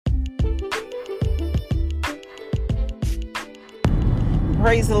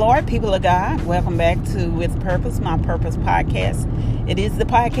Praise the Lord, people of God. Welcome back to With Purpose, My Purpose podcast. It is the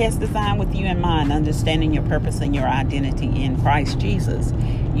podcast designed with you in mind, understanding your purpose and your identity in Christ Jesus.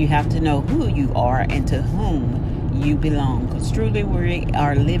 You have to know who you are and to whom you belong, because truly we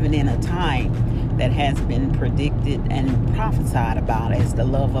are living in a time that has been predicted and prophesied about as the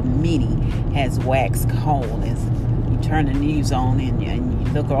love of many has waxed cold. As you turn the news on and you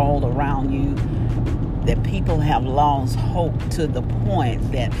look all around you, that people have lost hope to the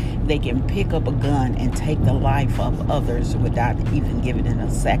point that they can pick up a gun and take the life of others without even giving it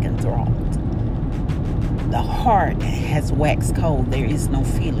a second thought. The heart has waxed cold. There is no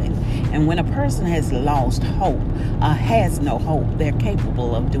feeling. And when a person has lost hope, has no hope, they're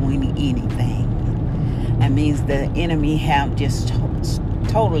capable of doing anything. That means the enemy have just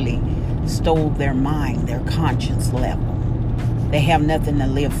totally stole their mind, their conscience level. They have nothing to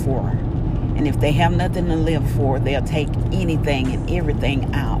live for. And if they have nothing to live for, they'll take anything and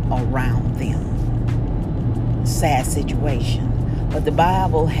everything out around them. Sad situation. But the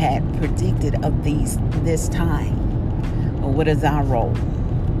Bible had predicted of this time. Well, what is our role?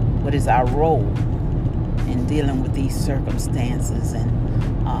 What is our role in dealing with these circumstances and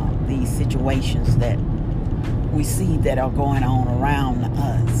these situations that we see that are going on around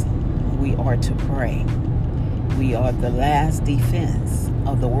us? We are to pray. We are the last defense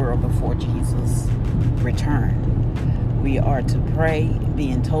of the world before Jesus' return. We are to pray,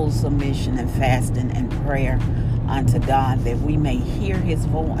 be in total submission and fasting and prayer unto God, that we may hear his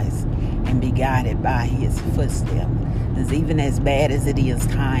voice and be guided by his footsteps. Because even as bad as it is,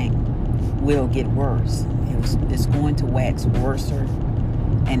 time will get worse. It's going to wax worse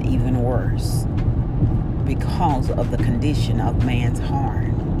and even worse because of the condition of man's heart.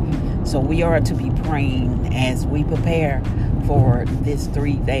 So we are to be praying as we prepare for this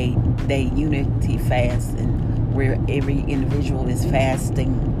 3-day unity fast, and where every individual is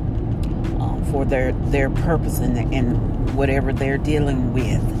fasting for their purpose and whatever they're dealing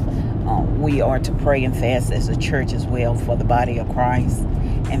with. We are to pray and fast as a church as well for the body of Christ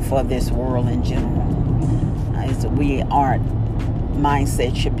and for this world in general. As our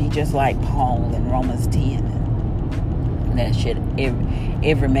mindset should be just like Paul in Romans 10. That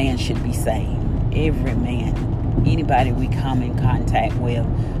every man should be saved. Every man, anybody we come in contact with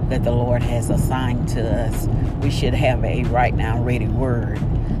that the Lord has assigned to us, we should have a right now ready word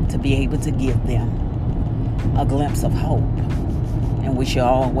to be able to give them a glimpse of hope. And we should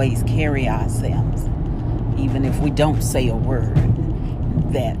always carry ourselves, even if we don't say a word,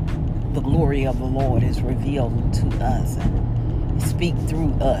 that the glory of the Lord is revealed to us and speak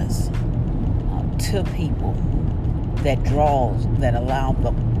through us to people that allow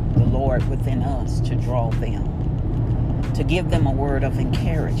the Lord within us to draw them, to give them a word of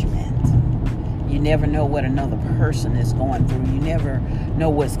encouragement. You never know what another person is going through. You never know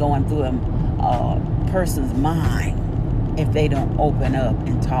what's going through a person's mind if they don't open up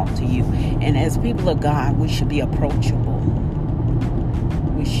and talk to you. And as people of God, we should be approachable.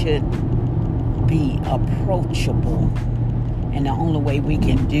 We should be approachable. And the only way we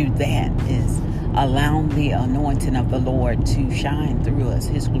can do that is allowing the anointing of the Lord to shine through us,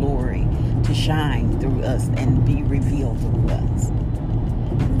 his glory to shine through us and be revealed through us.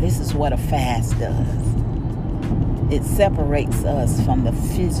 This is what a fast does. It separates us from the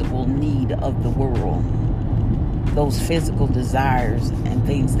physical need of the world, those physical desires and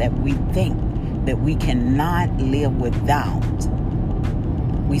things that we think that we cannot live without.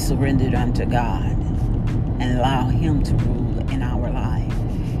 We surrender it unto God and allow him to rule in our life.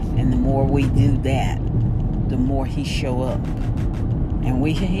 And the more we do that, the more he show up. And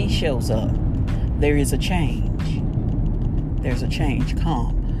when he shows up, there is a change. There's a change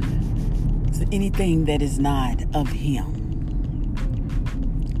come. So anything that is not of him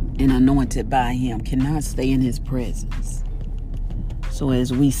and anointed by him cannot stay in his presence. So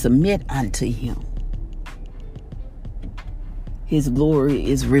as we submit unto him, his glory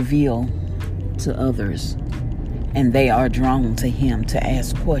is revealed to others, and they are drawn to him to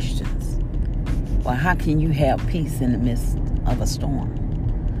ask questions. Well, how can you have peace in the midst of a storm?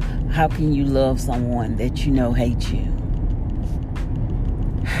 How can you love someone that you know hates you?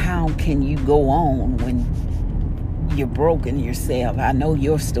 How can you go on when you're broken yourself? I know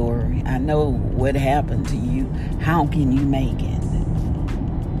your story. I know what happened to you. How can you make it?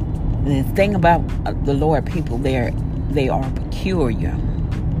 The thing about the Lord people, they are peculiar.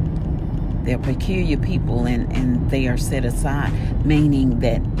 They're peculiar people, and they are set aside, meaning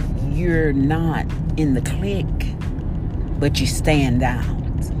that you're not in the clique, but you stand out.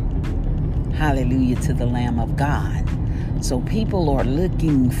 Hallelujah to the Lamb of God. So people are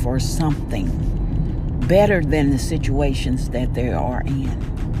looking for something better than the situations that they are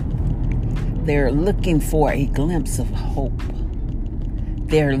in. They're looking for a glimpse of hope.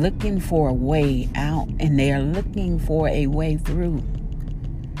 They're looking for a way out, and they're looking for a way through.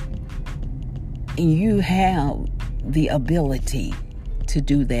 And you have the ability to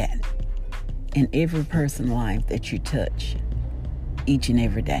do that in every person's life that you touch each and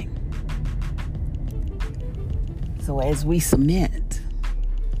every day. So as we submit,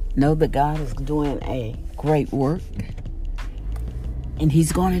 know that God is doing a great work, and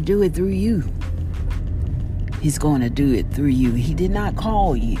He's going to do it through you. He's going to do it through you. He did not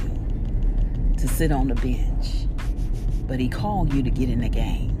call you to sit on the bench, but He called you to get in the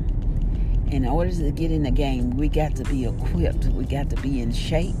game. In order to get in the game, we got to be equipped. We got to be in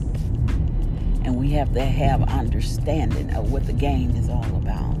shape. And we have to have understanding of what the game is all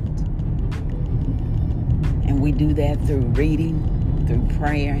about. And we do that through reading, through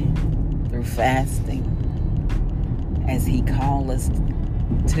praying, through fasting, as He called us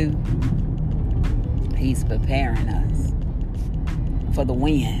to. He's preparing us for the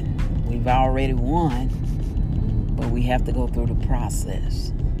win. We've already won, but we have to go through the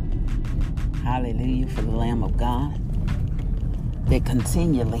process. Hallelujah for the Lamb of God that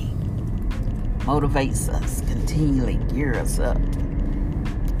continually motivates us, continually gears us up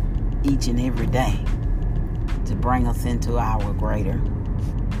each and every day to bring us into our greater,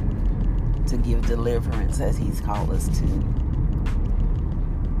 to give deliverance as He's called us to.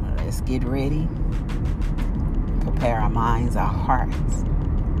 Let's get ready, prepare our minds, our hearts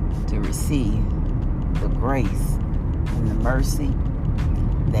to receive the grace and the mercy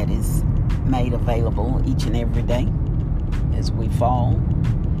that is made available each and every day. As we fall,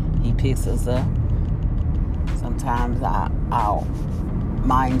 He picks us up. Sometimes our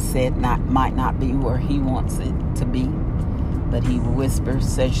mindset might not be where He wants it to be, but He whispers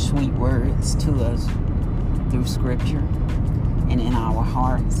such sweet words to us through Scripture and in our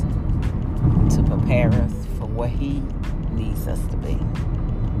hearts to prepare us for what He needs us to be.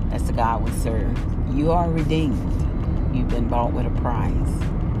 That's the God we serve. You are redeemed. You've been bought with a price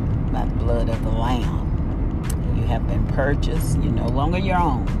by the blood of the Lamb. You have been purchased. You're no longer your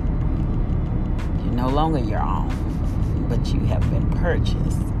own. You're no longer your own, but you have been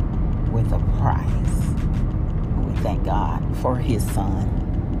purchased with a price. And we thank God for His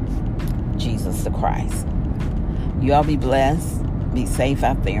Son, Jesus the Christ. You all be blessed. Be safe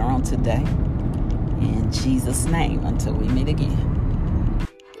out there on today. In Jesus' name, until we meet again.